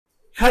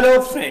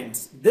Hello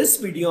friends, this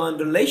video on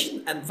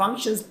relation and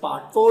functions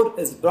part 4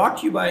 is brought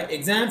to you by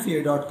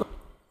examfear.com.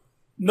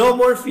 No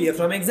more fear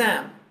from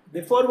exam.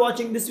 Before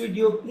watching this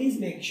video, please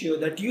make sure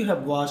that you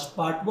have watched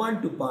part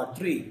 1 to part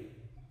 3.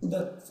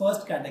 The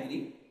first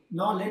category.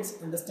 Now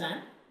let's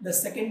understand the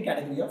second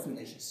category of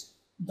relations.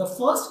 The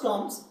first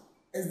comes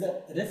is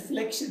the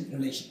reflexive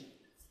relation.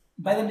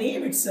 By the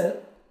name itself,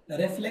 the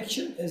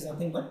reflection is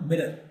nothing but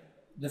mirror.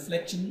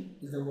 Reflection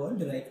is the word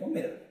derived from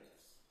mirror.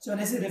 So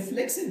when I say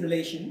reflexive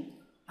relation,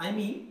 I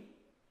mean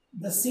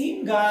the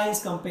same guy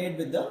is compared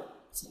with the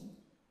same.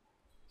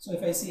 So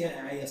if I see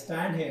I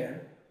stand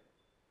here,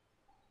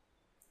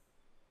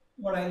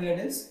 what I'll get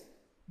is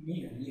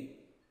me only.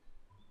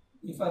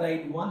 If I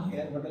write 1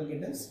 here, what I'll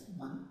get is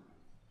 1.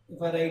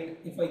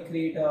 If I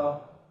create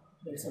a,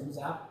 let's suppose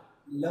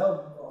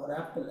love or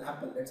apple,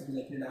 let's suppose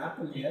I create an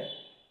apple here,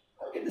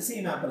 I'll get the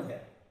same apple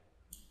here.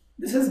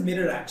 This is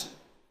mirror action.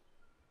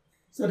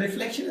 So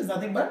reflection is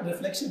nothing but,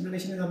 reflexive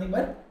relation is nothing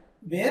but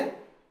where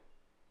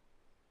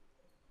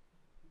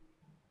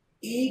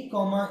A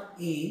comma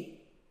A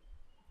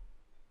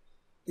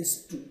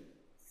is true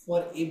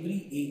for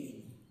every A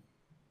in.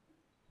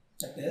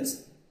 That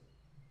is,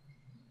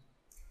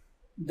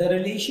 the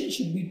relation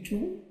should be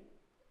true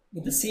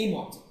with the same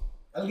object.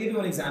 I'll give you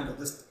an example,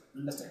 just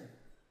understand.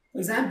 For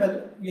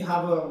example, you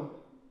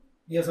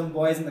have some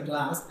boys in the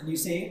class and you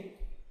say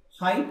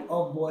height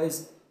of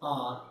boys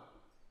are,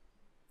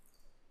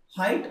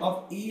 height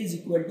of A is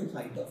equal to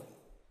height of A.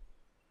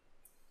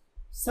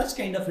 Such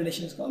kind of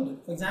relation is called,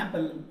 for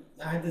example,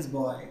 I have this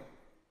boy,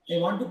 I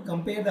want to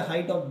compare the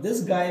height of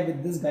this guy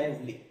with this guy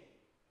only.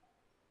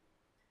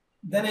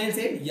 Then I will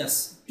say,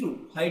 yes,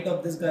 true, height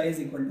of this guy is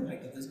equal to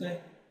height of this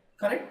guy,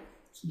 correct?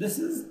 So this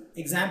is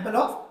example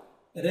of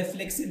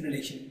reflexive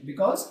relation,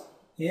 because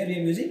here we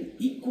are using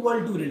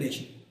equal to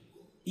relation.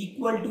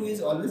 Equal to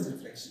is always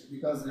reflection,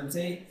 because let's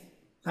say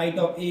height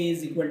of A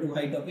is equal to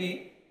height of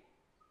A.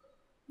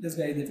 This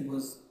guy,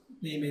 suppose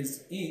name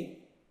is A.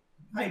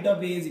 Height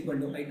of A is equal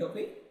to height of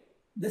A.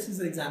 This is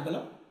an example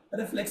of a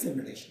reflexive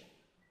relation.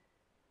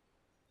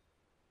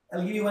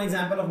 I'll give you one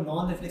example of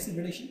non-reflexive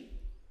relation.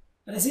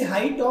 When I say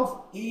height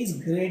of A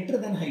is greater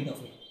than height of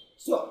A.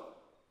 So,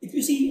 if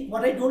you see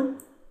what I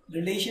told,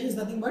 relation is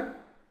nothing but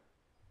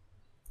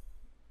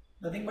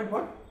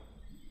what?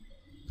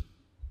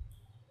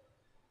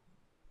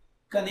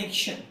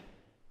 Connection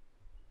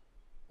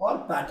or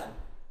pattern,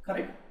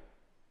 correct?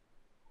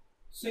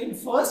 So, in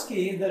first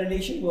case, the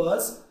relation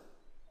was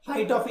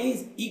height of A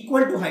is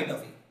equal to height of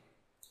A.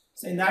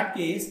 So in that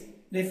case,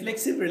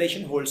 reflexive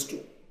relation holds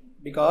true,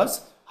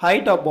 because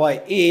height of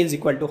boy A is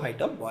equal to height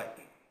of boy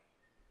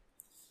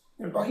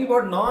A. I'm talking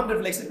about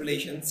non-reflexive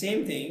relation,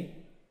 same thing.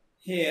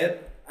 Here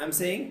I am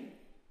saying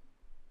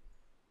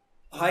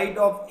height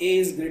of A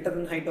is greater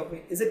than height of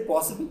A. Is it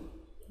possible?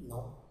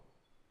 No.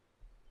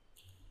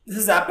 This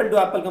is apple to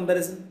apple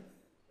comparison.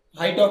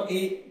 Height of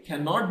A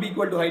cannot be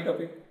equal to height of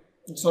A.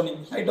 Sorry,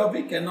 height of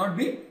A cannot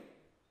be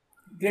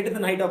greater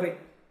than height of A.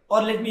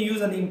 Or let me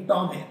use a name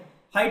Tom here.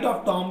 Height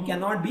of Tom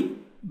cannot be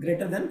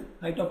greater than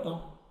height of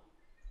Tom.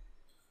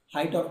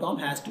 Height of Tom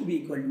has to be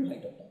equal to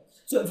height of Tom.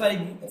 So if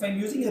I'm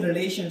using a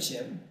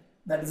relationship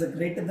that is a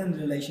greater than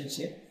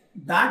relationship,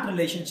 that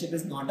relationship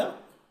is not a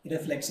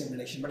reflexive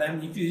relation. But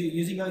if you're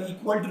using an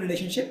equal to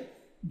relationship,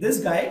 this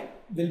guy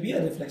will be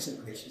a reflexive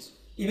relationship.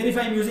 Even if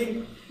I'm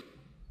using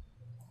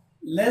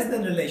less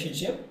than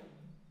relationship,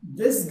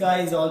 this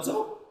guy is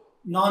also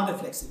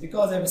non-reflexive,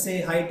 because I will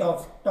say height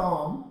of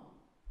Tom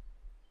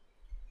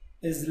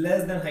is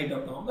less than height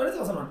of Tom, that is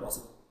also not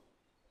possible.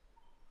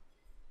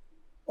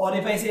 Or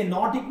if I say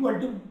not equal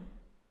to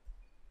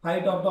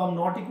height of Tom,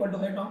 not equal to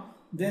height of Tom,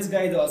 this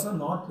guy is also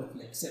not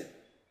reflexive,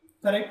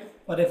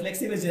 correct? For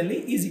reflexive is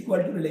generally is equal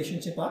to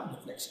relationship or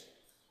reflection.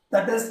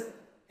 That is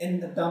in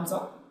the terms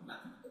of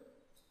mathematics.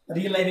 A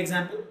real life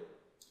example,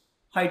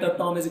 height of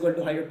Tom is equal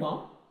to height of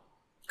Tom,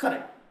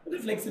 correct,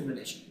 reflexive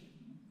relation.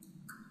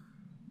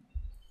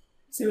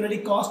 Similarly,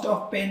 cost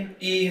of pen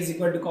A is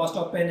equal to cost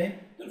of pen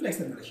A,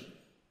 reflexive relation.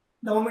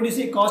 The moment you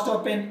say cost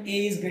of pen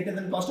A is greater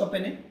than cost of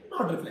pen A,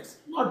 not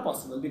reflexive, not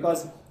possible,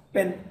 because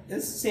pen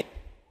is same.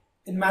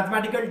 In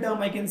mathematical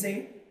term, I can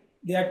say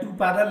there are two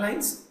parallel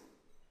lines,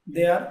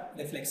 they are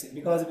reflexive,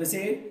 because if we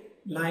say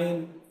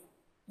line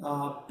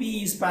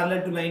P is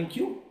parallel to line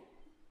Q,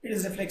 it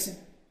is reflexive.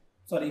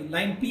 Sorry,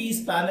 line P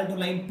is parallel to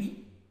line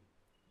P.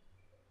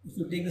 If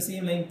you take the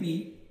same line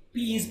P,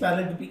 P is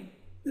parallel to P,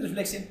 it is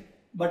reflexive.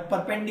 But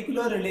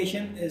perpendicular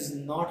relation is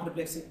not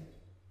reflexive.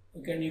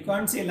 Okay, you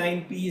can't say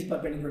line P is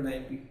perpendicular to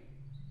line P,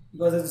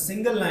 because as a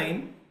single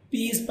line,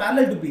 P is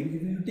parallel to P.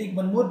 If you take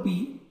one more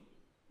P,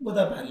 both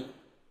are parallel.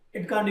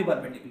 It can't be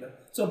perpendicular.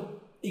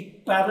 So,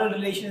 a parallel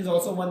relation is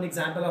also one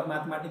example of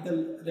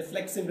mathematical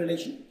reflexive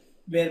relation,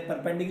 where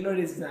perpendicular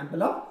is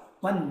example of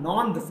one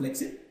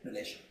non-reflexive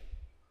relation.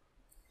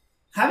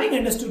 Having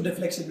understood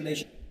reflexive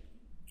relation,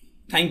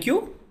 thank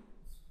you.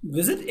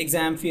 Visit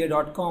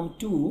examfear.com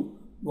to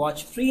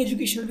watch free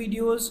educational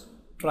videos,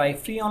 try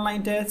free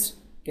online tests,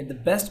 get the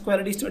best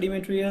quality study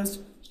materials,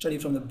 study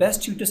from the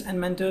best tutors and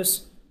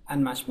mentors,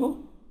 and much more.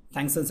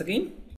 Thanks once again.